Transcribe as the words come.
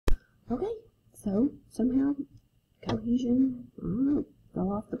Okay, so somehow cohesion, I don't know,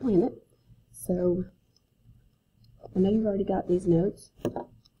 fell off the planet. So I know you've already got these notes,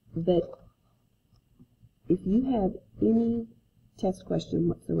 but if you have any test question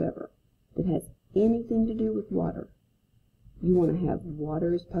whatsoever that has anything to do with water, you want to have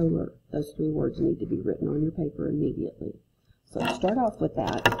water is polar. Those 3 words need to be written on your paper immediately. So let's start off with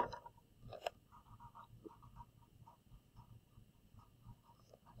that.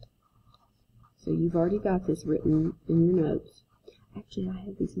 So you've already got this written in your notes. Actually, I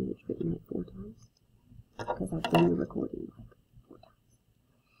have these notes written like 4 times because I've done the recording like 4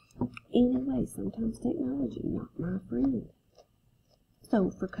 times. Anyway, sometimes technology, not my friend.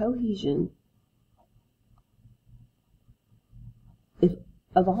 So for cohesion, if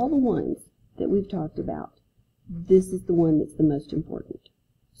of all the ones that we've talked about, this is the one that's the most important.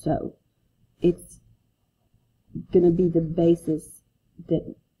 So it's going to be the basis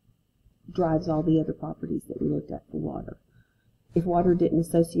that drives all the other properties that we looked at for water. If water didn't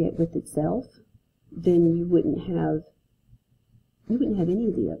associate with itself, then you wouldn't have any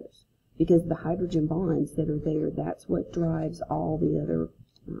of the others, because the hydrogen bonds that are there, that's what drives all the other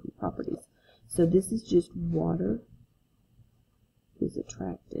properties. So this is just water is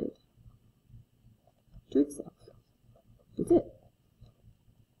attracted to itself. That's it.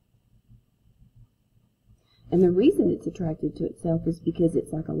 And the reason it's attracted to itself is because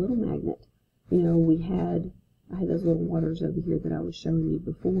it's like a little magnet. You know, I had those little waters over here that I was showing you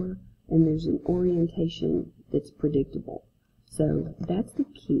before, and there's an orientation that's predictable. So that's the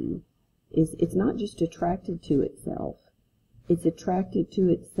key, is it's not just attracted to itself, it's attracted to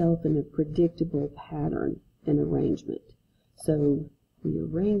itself in a predictable pattern and arrangement. So the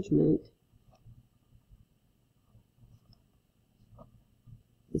arrangement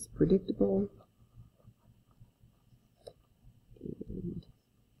is predictable,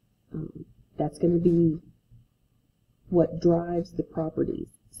 and that's going to be what drives the properties.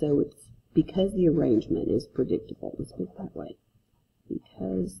 So it's because the arrangement is predictable. Let's put it that way.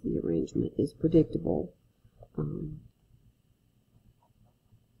 Because the arrangement is predictable,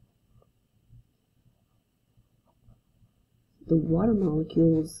 the water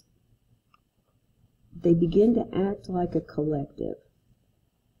molecules, they begin to act like a collective.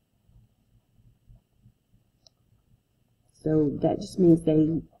 So that just means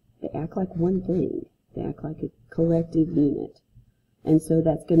they act like one thing. They act like a collective unit. And so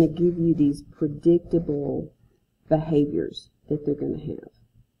that's going to give you these predictable behaviors that they're going to have.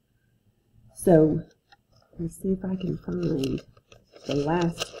 So let's see if I can find the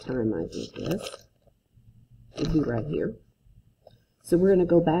last time I did this. It'll be right here. So we're going to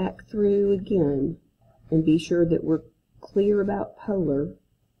go back through again and be sure that we're clear about polar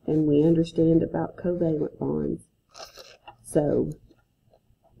and we understand about covalent bonds. So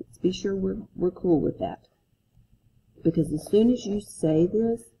let's be sure we're cool with that. Because as soon as you say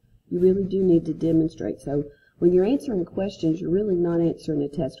this, you really do need to demonstrate. So when you're answering questions, you're really not answering a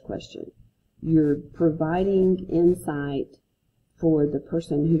test question. You're providing insight for the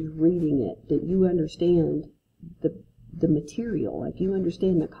person who's reading it, that you understand the material, like you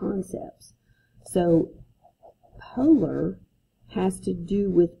understand the concepts. So polar has to do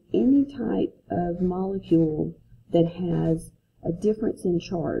with any type of molecule that has a difference in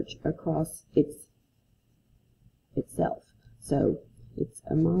charge across itself. So it's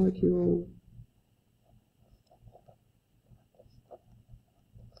a molecule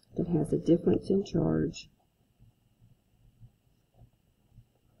that has a difference in charge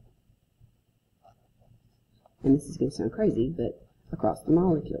and this is going to sound crazy, but across the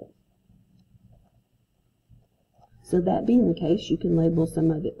molecule. So that being the case, you can label some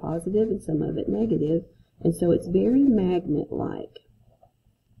of it positive and some of it negative, and so it's very magnet-like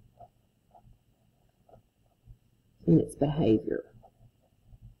in its behavior.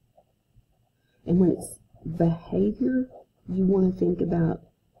 And when it's behavior, you want to think about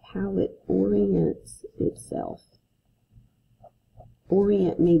how it orients itself.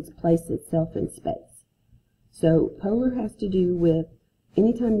 Orient means place itself in space. So polar has to do with,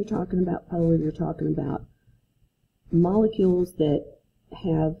 anytime you're talking about polar, you're talking about molecules that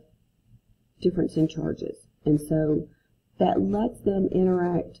have difference in charges. And so that lets them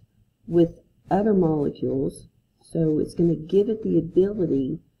interact with other molecules. So it's going to give it the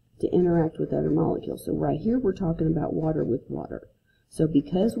ability to interact with other molecules. So right here we're talking about water with water. So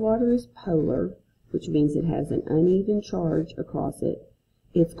because water is polar, which means it has an uneven charge across it,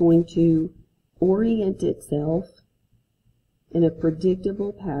 it's going to orient itself in a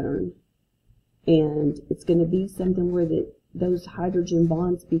predictable pattern, and it's going to be something where those hydrogen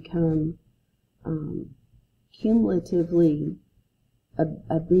bonds become cumulatively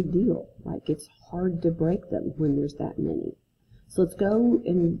a big deal. Like, it's hard to break them when there's that many. So let's go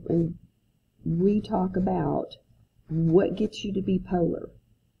and re-talk about what gets you to be polar.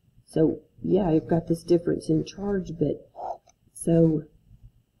 So, yeah, you've got this difference in charge, but so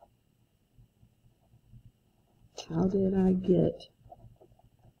how did I get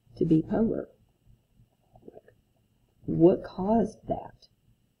to be polar? What caused that?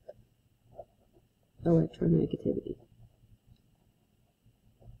 Electronegativity.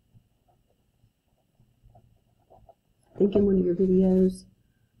 I think in one of your videos,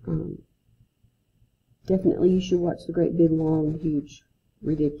 definitely you should watch the great big long huge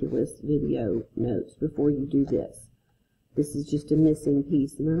ridiculous video notes before you do this. This is just a missing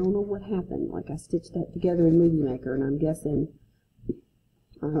piece, and I don't know what happened. Like, I stitched that together in Movie Maker, and I'm guessing,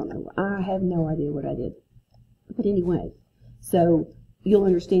 I don't know, I have no idea what I did. But anyway, so you'll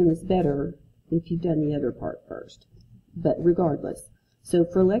understand this better if you've done the other part first. But regardless, so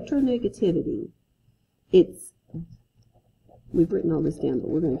for electronegativity, we've written all this down, but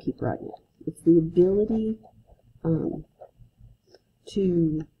we're going to keep writing it. It's the ability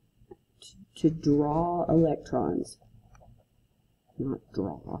to draw electrons, not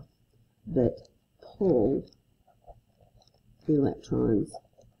draw, but pull electrons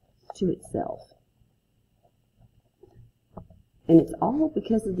to itself. And it's all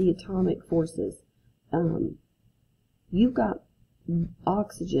because of the atomic forces. You've got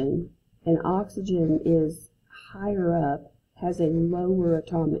oxygen, and oxygen is higher up, has a lower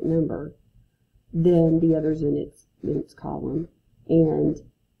atomic number than the others in its column, and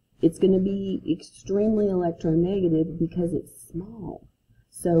it's going to be extremely electronegative because it's small.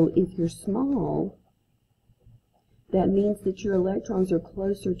 So if you're small, that means that your electrons are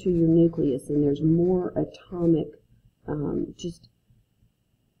closer to your nucleus, and there's more atomic just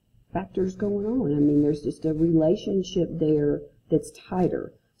factors going on. I mean, there's just a relationship there that's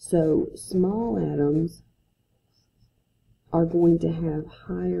tighter. So small atoms are going to have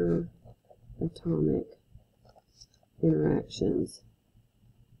higher atomic interactions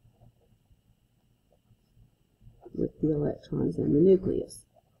with the electrons in the nucleus.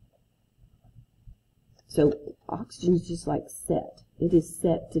 So oxygen is just like set. It is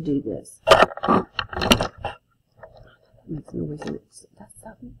set to do this. That's no reason. That's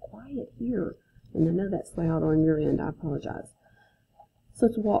so quiet here. And I know that's loud on your end. I apologize. So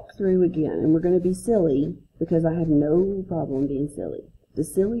let's walk through again. And we're going to be silly because I have no problem being silly. The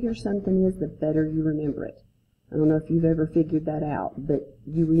sillier something is, the better you remember it. I don't know if you've ever figured that out, but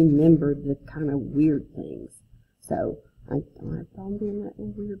you remember the kind of weird things. So I don't have a problem being that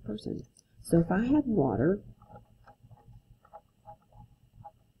weird person. So if I have water,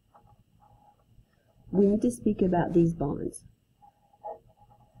 we need to speak about these bonds.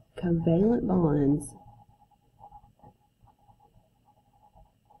 Covalent bonds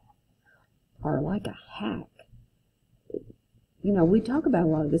are like a hack. You know, we talk about a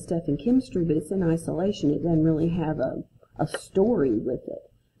lot of this stuff in chemistry, but it's in isolation. It doesn't really have a story with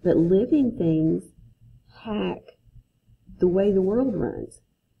it. But living things hack the way the world runs.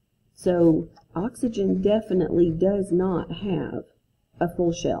 So oxygen definitely does not have a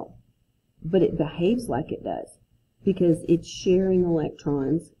full shell, but it behaves like it does because it's sharing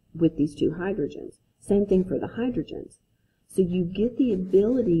electrons with these two hydrogens. Same thing for the hydrogens. So you get the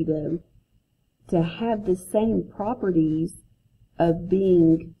ability to have the same properties of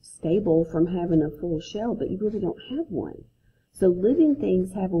being stable from having a full shell, but you really don't have one. So living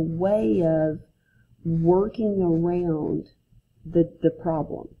things have a way of working around the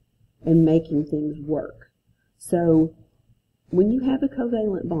problem and making things work. So when you have a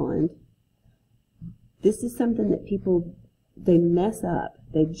covalent bond, this is something that people, they mess up.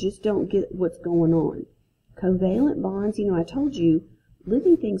 They just don't get what's going on. Covalent bonds, you know, I told you,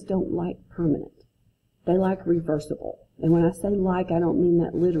 living things don't like permanent. They like reversible. And when I say like, I don't mean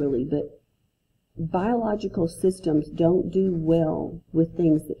that literally, but biological systems don't do well with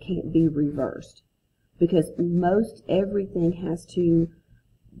things that can't be reversed, because most everything has to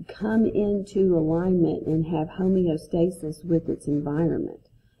come into alignment and have homeostasis with its environment.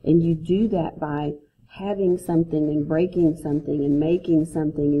 And you do that by having something and breaking something and making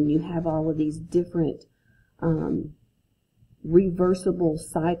something, and you have all of these different reversible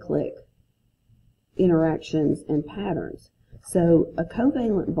cyclic interactions and patterns. So a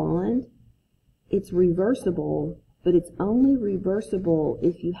covalent bond, it's reversible, but it's only reversible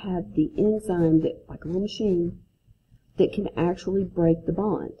if you have the enzyme that, like a little machine, that can actually break the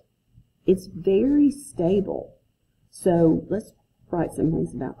bond. It's very stable. So let's write some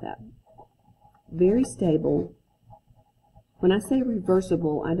things about that. Very stable. When I say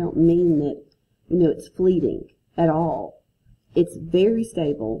reversible, I don't mean that, you know, it's fleeting at all. It's very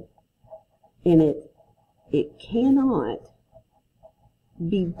stable, and it cannot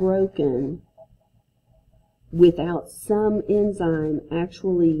be broken without some enzyme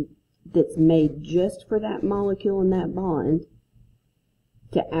actually that's made just for that molecule and that bond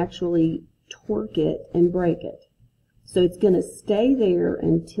to actually torque it and break it. So it's going to stay there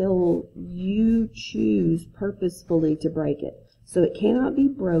until you choose purposefully to break it. So it cannot be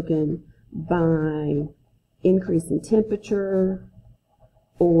broken by increase in temperature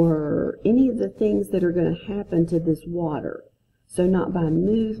or any of the things that are going to happen to this water. So not by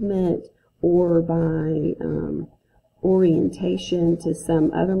movement or by orientation to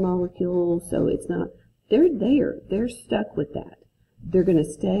some other molecule. So it's not, they're stuck with that. They're going to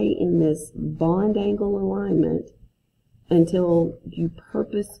stay in this bond angle alignment until you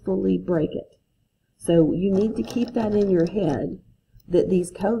purposefully break it. So you need to keep that in your head, that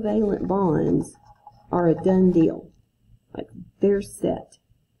these covalent bonds are a done deal. Like, they're set.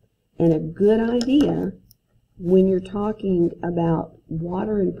 And a good idea when you're talking about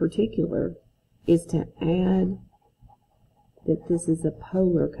water in particular is to add that this is a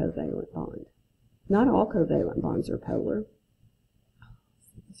polar covalent bond. Not all covalent bonds are polar.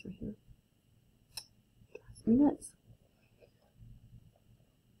 This right here drives me nuts.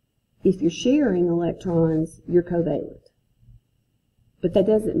 If you're sharing electrons, you're covalent. But that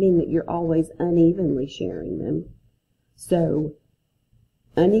doesn't mean that you're always unevenly sharing them. So,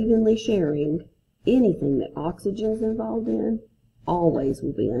 unevenly sharing anything that oxygen is involved in always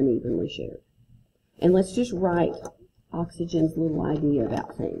will be unevenly shared. And let's just write oxygen's little idea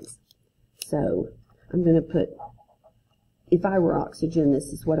about things. So, I'm going to put, if I were oxygen,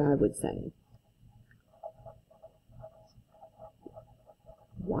 this is what I would say.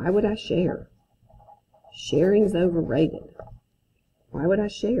 Why would I share? Sharing's overrated. Why would I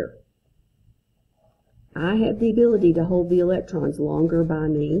share? I have the ability to hold the electrons longer by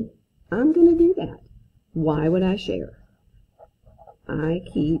me. I'm going to do that. Why would I share? I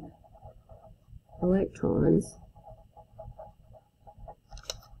keep electrons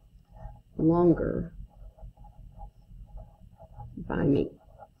longer by me.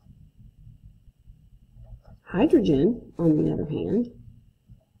 Hydrogen, on the other hand,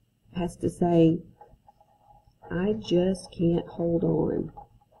 has to say, I just can't hold on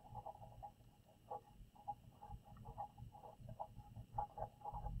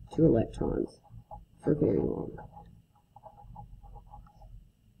to electrons for very long.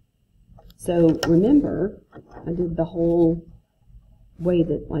 So remember, I did the whole way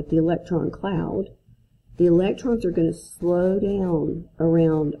that, like the electron cloud, the electrons are going to slow down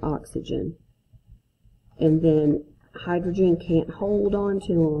around oxygen, and then hydrogen can't hold on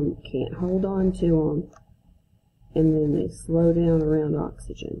to them, and then they slow down around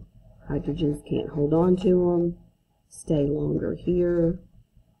oxygen. Hydrogens can't hold on to them, stay longer here.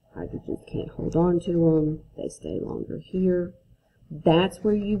 Hydrogens can't hold on to them, they stay longer here. That's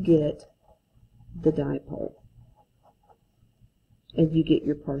where you get the dipole. And you get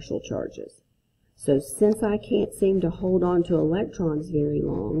your partial charges. So since I can't seem to hold on to electrons very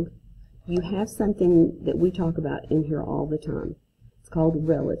long, you have something that we talk about in here all the time. It's called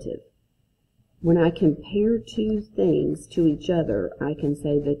relative. When I compare two things to each other, I can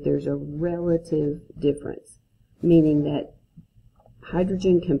say that there's a relative difference, meaning that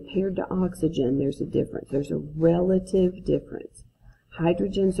hydrogen compared to oxygen, there's a difference. There's a relative difference.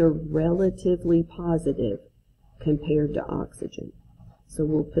 Hydrogens are relatively positive compared to oxygen. So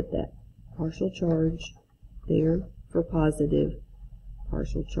we'll put that partial charge there for positive,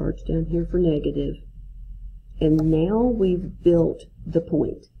 partial charge down here for negative. And now we've built the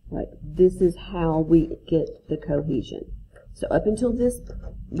point. Like, this is how we get the cohesion. So up until this,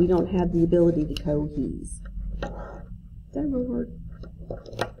 we don't have the ability to cohese. Is that a real word?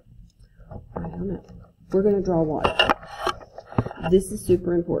 I don't know. We're going to draw water. This is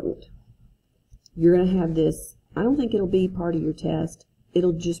super important. You're going to have this. I don't think it'll be part of your test.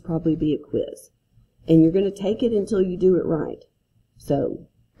 It'll just probably be a quiz. And you're going to take it until you do it right. So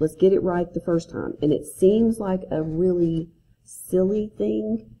let's get it right the first time. And it seems like a really silly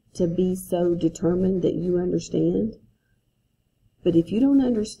thing to be so determined that you understand. But if you don't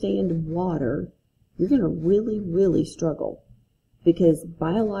understand water, you're going to really, really struggle. Because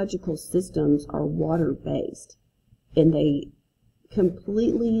biological systems are water-based. And they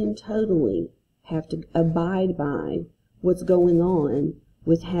completely and totally have to abide by what's going on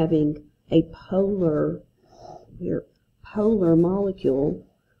with having a polar molecule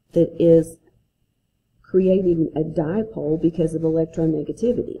that is creating a dipole because of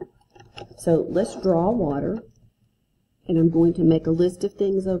electronegativity. So let's draw water, and I'm going to make a list of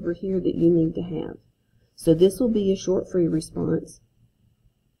things over here that you need to have. So this will be a short free response.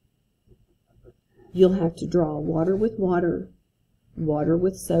 You'll have to draw water with water, water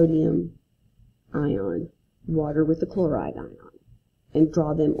with sodium ion, water with the chloride ion, and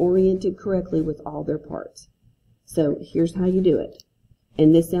draw them oriented correctly with all their parts. So here's how you do it.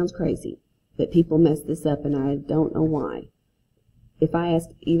 And this sounds crazy, but people mess this up, and I don't know why. If I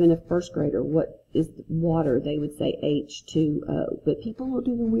asked even a first grader what is water, they would say H2O. But people will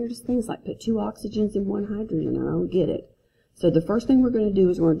do the weirdest things, like put 2 oxygens and 1 hydrogen. I don't get it. So the first thing we're going to do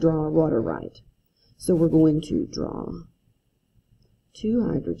is we're going to draw our water right. So we're going to draw 2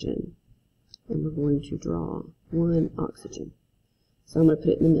 hydrogen, and we're going to draw 1 oxygen. So I'm going to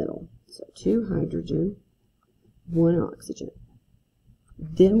put it in the middle. So 2 hydrogen, 1 oxygen.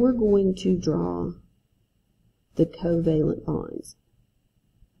 Then we're going to draw the covalent bonds.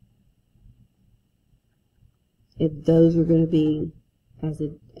 And those are going to be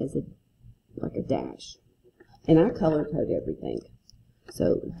like a dash. And I color code everything.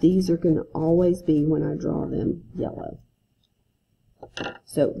 So these are going to always be, when I draw them, yellow.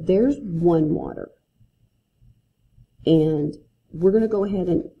 So there's 1 water. And we're going to go ahead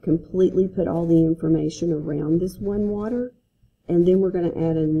and completely put all the information around this 1 water. And then we're going to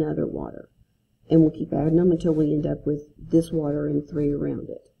add another water. And we'll keep adding them until we end up with this water and 3 around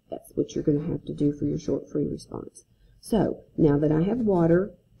it. That's what you're going to have to do for your short free response. So now that I have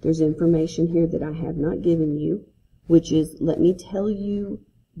water, there's information here that I have not given you, which is, let me tell you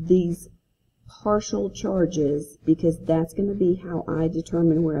these partial charges, because that's going to be how I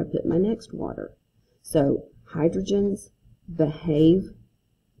determine where I put my next water. So hydrogens behave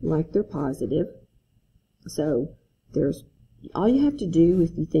like they're positive. So there's, all you have to do,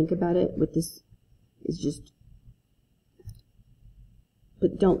 if you think about it with this, is just,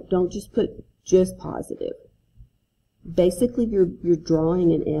 but don't just put just positive. Basically, you're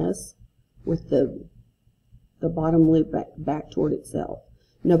drawing an S with the bottom loop back toward itself.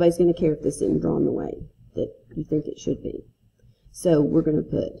 Nobody's going to care if this isn't drawn the way that you think it should be. So we're going to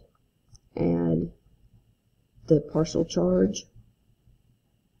put, add the partial charge.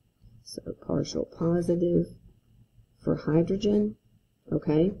 So partial positive for hydrogen,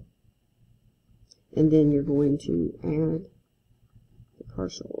 okay? And then you're going to add the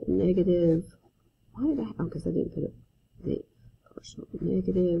partial negative. Why did I? Oh, because I didn't put the partial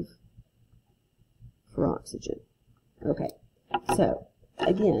negative for oxygen. Okay, so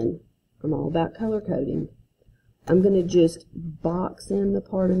again, I'm all about color coding. I'm going to just box in the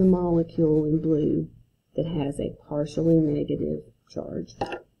part of the molecule in blue that has a partially negative charge.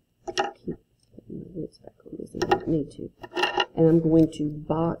 Keep putting my lids back on this, I don't need to. And I'm going to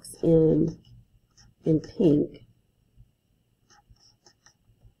box in pink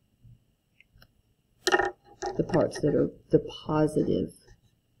the parts that are the positive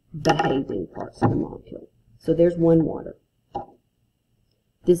behaving parts of the molecule. So there's 1 water.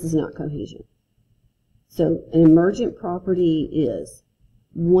 This is not cohesion. So an emergent property is,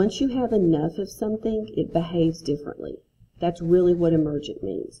 once you have enough of something, it behaves differently. That's really what emergent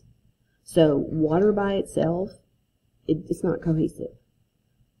means. So water by itself, it's not cohesive.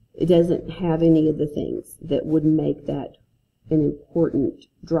 It doesn't have any of the things that would make that an important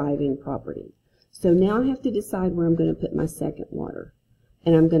driving property. So now I have to decide where I'm going to put my second water.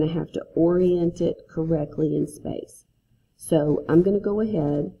 And I'm going to have to orient it correctly in space. So I'm going to go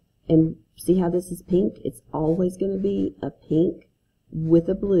ahead and see how this is pink. It's always going to be a pink with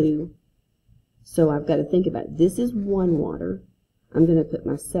a blue. So I've got to think about it. This is 1 water. I'm going to put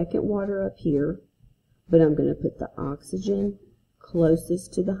my second water up here, but I'm going to put the oxygen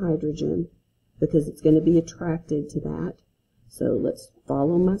closest to the hydrogen because it's going to be attracted to that. So let's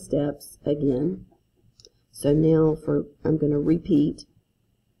follow my steps again. So now I'm going to repeat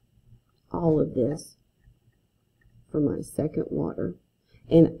all of this for my second water.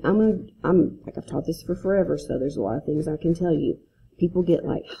 And I'm like, I've taught this for forever, so there's a lot of things I can tell you. People get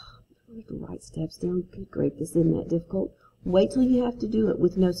like, oh, I have to write steps down. Good grief, this isn't that difficult. Wait till you have to do it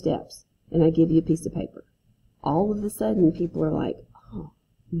with no steps, and I give you a piece of paper. All of a sudden, people are like, oh,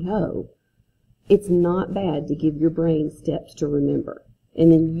 no. It's not bad to give your brain steps to remember.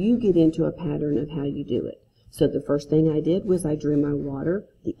 And then you get into a pattern of how you do it. So the first thing I did was I drew my water.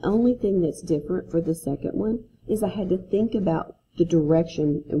 The only thing that's different for the second one is I had to think about the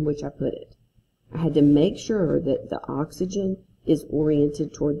direction in which I put it. I had to make sure that the oxygen is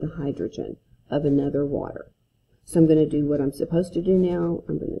oriented toward the hydrogen of another water. So I'm going to do what I'm supposed to do now.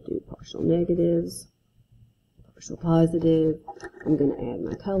 I'm going to do partial negatives, partial positive. I'm going to add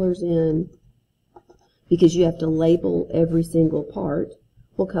my colors in because you have to label every single part.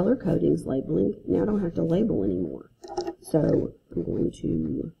 Well, color coding's labeling. Now I don't have to label anymore. So I'm going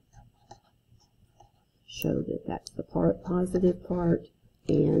to show that that's the positive part,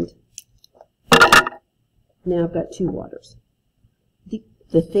 and now I've got two waters.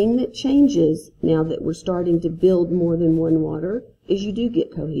 The thing that changes now that we're starting to build more than one water is you do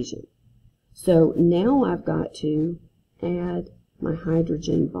get cohesion. So now I've got to add my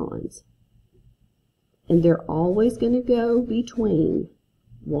hydrogen bonds. And they're always going to go between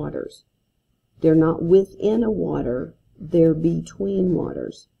waters. They're not within a water, they're between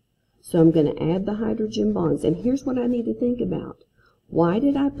waters. So I'm going to add the hydrogen bonds. And here's what I need to think about. Why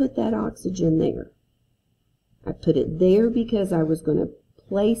did I put that oxygen there? I put it there because I was going to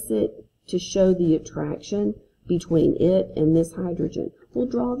place it to show the attraction between it and this hydrogen. We'll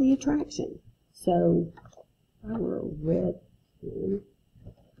draw the attraction. So our red pen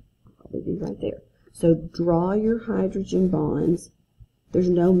will probably be right there. So draw your hydrogen bonds. There's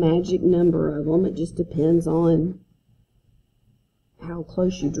no magic number of them. It just depends on how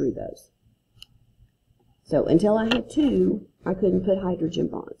close you drew those. So until I had two, I couldn't put hydrogen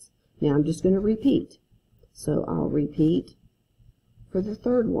bonds. Now I'm just going to repeat. So I'll repeat for the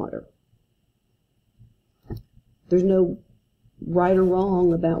third water. There's no right or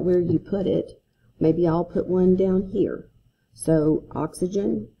wrong about where you put it. Maybe I'll put one down here. So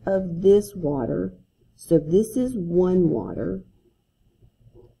oxygen of this water. So this is one water.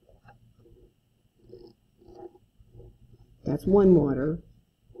 That's one water.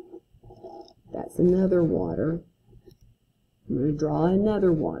 That's another water. I'm going to draw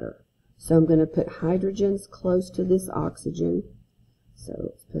another water. So I'm going to put hydrogens close to this oxygen. So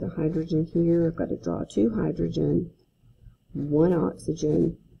let's put a hydrogen here. I've got to draw two hydrogen, one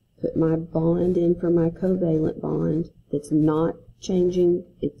oxygen, put my bond in for my covalent bond that's not changing.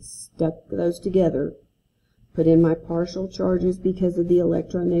 It's stuck those together. Put in my partial charges because of the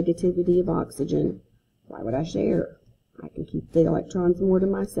electronegativity of oxygen. Why would I share? I can keep the electrons more to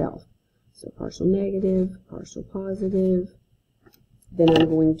myself. So partial negative, partial positive. Then I'm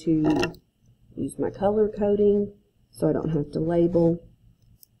going to use my color coding so I don't have to label.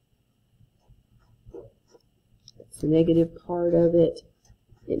 That's the negative part of it.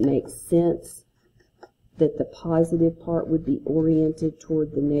 It makes sense that the positive part would be oriented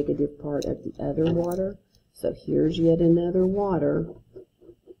toward the negative part of the other water. So here's yet another water.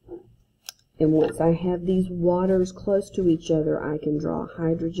 And once I have these waters close to each other, I can draw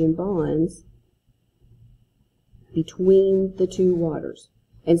hydrogen bonds between the two waters.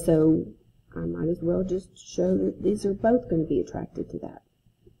 And so I might as well just show that these are both going to be attracted to that.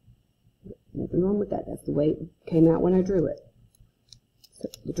 Nothing wrong with that. That's the way it came out when I drew it. So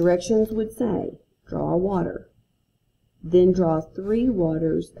the directions would say, draw a water. Then draw three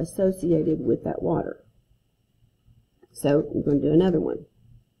waters associated with that water. So I'm going to do another one.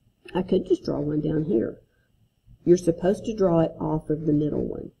 I could just draw one down here. You're supposed to draw it off of the middle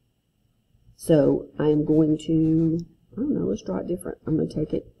one. So I'm going to, I don't know, let's draw it different. I'm going to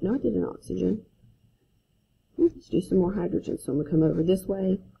take it, no, I did an oxygen. Let's do some more hydrogen. So I'm going to come over this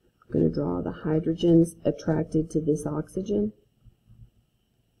way. I'm going to draw the hydrogens attracted to this oxygen.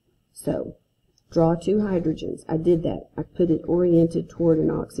 So draw two hydrogens. I did that. I put it oriented toward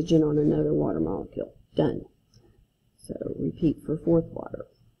an oxygen on another water molecule. Done. So repeat for fourth water.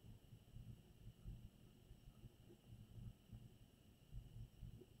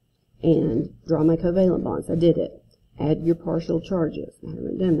 And draw my covalent bonds. I did it. Add your partial charges. I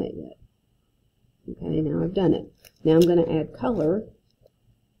haven't done that yet. Okay, now I've done it. Now I'm going to add color.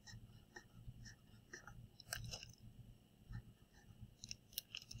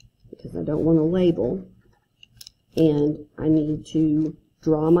 Because I don't want to label. And I need to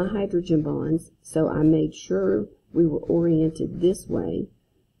draw my hydrogen bonds. So I made sure we were oriented this way.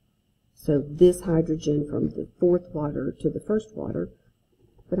 So this hydrogen from the fourth water to the first water.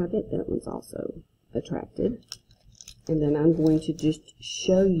 But I bet that one's also attracted. And then I'm going to just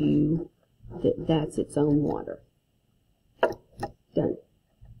show you that that's its own water. Done.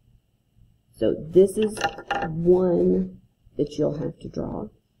 So this is one that you'll have to draw.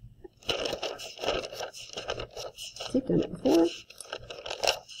 I've done it before.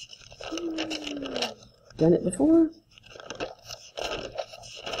 Done it before.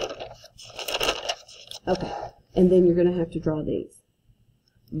 Okay. And then you're going to have to draw these.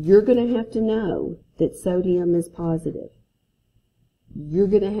 You're going to have to know that sodium is positive. You're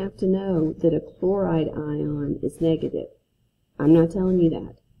going to have to know that a chloride ion is negative. I'm not telling you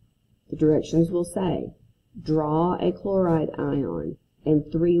that. The directions will say, draw a chloride ion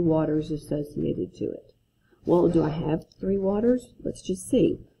and 3 waters associated to it. Well, do I have 3 waters? Let's just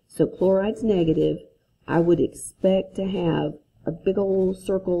see. So chloride's negative. I would expect to have a big old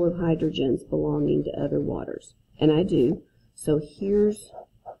circle of hydrogens belonging to other waters. And I do. So here's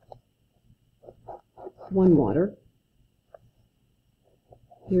one water.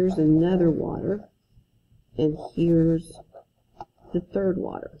 Here's another water. And here's the third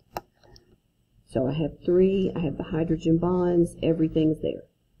water. So I have three. I have the hydrogen bonds. Everything's there.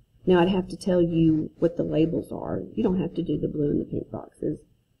 Now I'd have to tell you what the labels are. You don't have to do the blue and the pink boxes.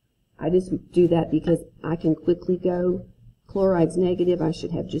 I just do that because I can quickly go, chloride's negative, I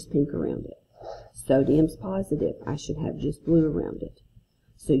should have just pink around it. Sodium's positive, I should have just blue around it.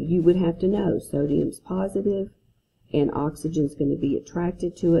 So you would have to know sodium's positive and oxygen's going to be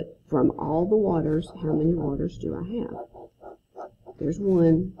attracted to it from all the waters. How many waters do I have? There's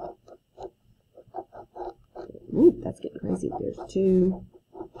one. Ooh, that's getting crazy. There's two.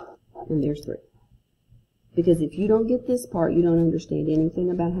 And there's three. Because if you don't get this part, you don't understand anything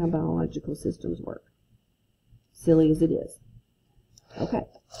about how biological systems work. Silly as it is. Okay.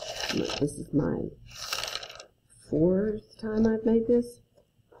 This is my 4th time I've made this.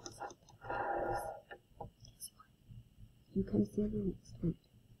 You come see me next week.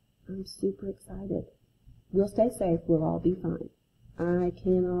 I'm super excited. We'll stay safe. We'll all be fine. I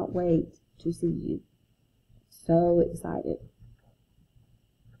cannot wait to see you. So excited.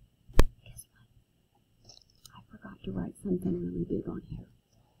 Guess what? I forgot to write something really big on here.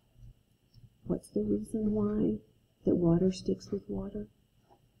 What's the reason why that water sticks with water?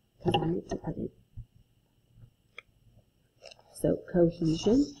 Because I meant to put it. So,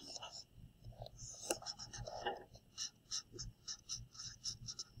 cohesion.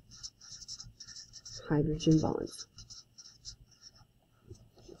 Hydrogen bonds.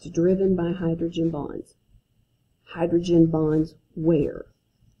 It's driven by hydrogen bonds. Hydrogen bonds where?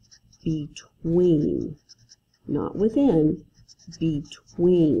 Between, not within,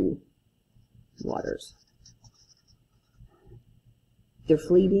 between waters. They're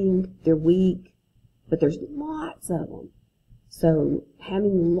fleeting, they're weak, but there's lots of them. So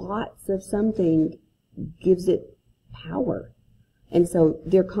having lots of something gives it power. And so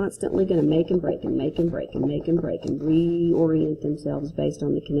they're constantly going to make and break and make and break and make and break and reorient themselves based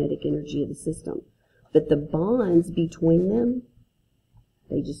on the kinetic energy of the system. But the bonds between them,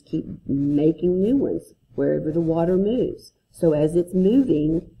 they just keep making new ones wherever the water moves. So as it's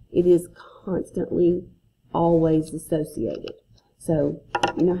moving, it is constantly always associated. So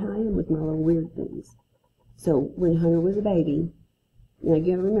you know how I am with my little weird things. So when Hunter was a baby, now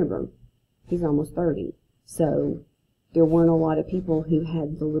you gotta remember, he's almost 30. So there weren't a lot of people who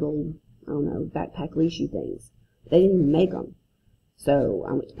had the little, I don't know, backpack leashy things. They didn't even make them. So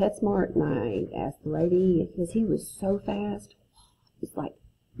I went to PetSmart and I asked the lady, because he was so fast, it's like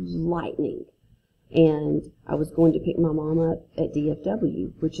lightning. And I was going to pick my mom up at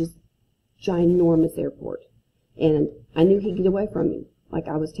DFW, which is ginormous airport. And I knew he'd get away from me. Like,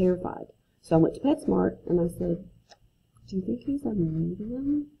 I was terrified. So I went to PetSmart and I said, do you think he's a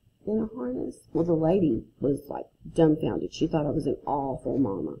medium in a harness? Well, the lady was like dumbfounded. She thought I was an awful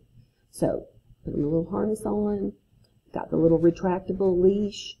mama. So put him a little harness on, got the little retractable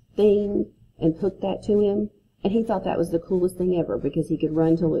leash thing, and hooked that to him. And he thought that was the coolest thing ever because he could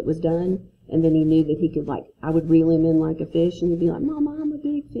run till it was done. And then he knew that he could, like, I would reel him in like a fish, and he'd be like, Mama, I'm a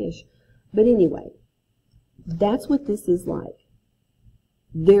big fish. But anyway, that's what this is like.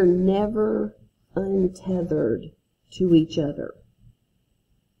 They're never untethered to each other.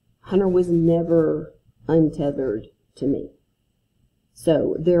 Hunter was never untethered to me.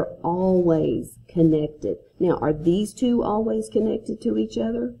 So they're always connected. Now, are these two always connected to each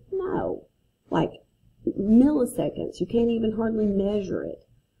other? No. Like milliseconds. You can't even hardly measure it.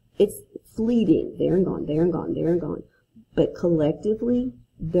 It's fleeting. There and gone, there and gone, there and gone. But collectively,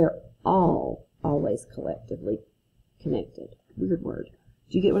 they're all always collectively connected. Weird word.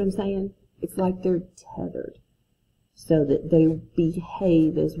 Do you get what I'm saying? It's like they're tethered so that they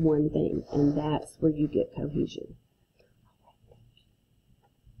behave as one thing, and that's where you get cohesion.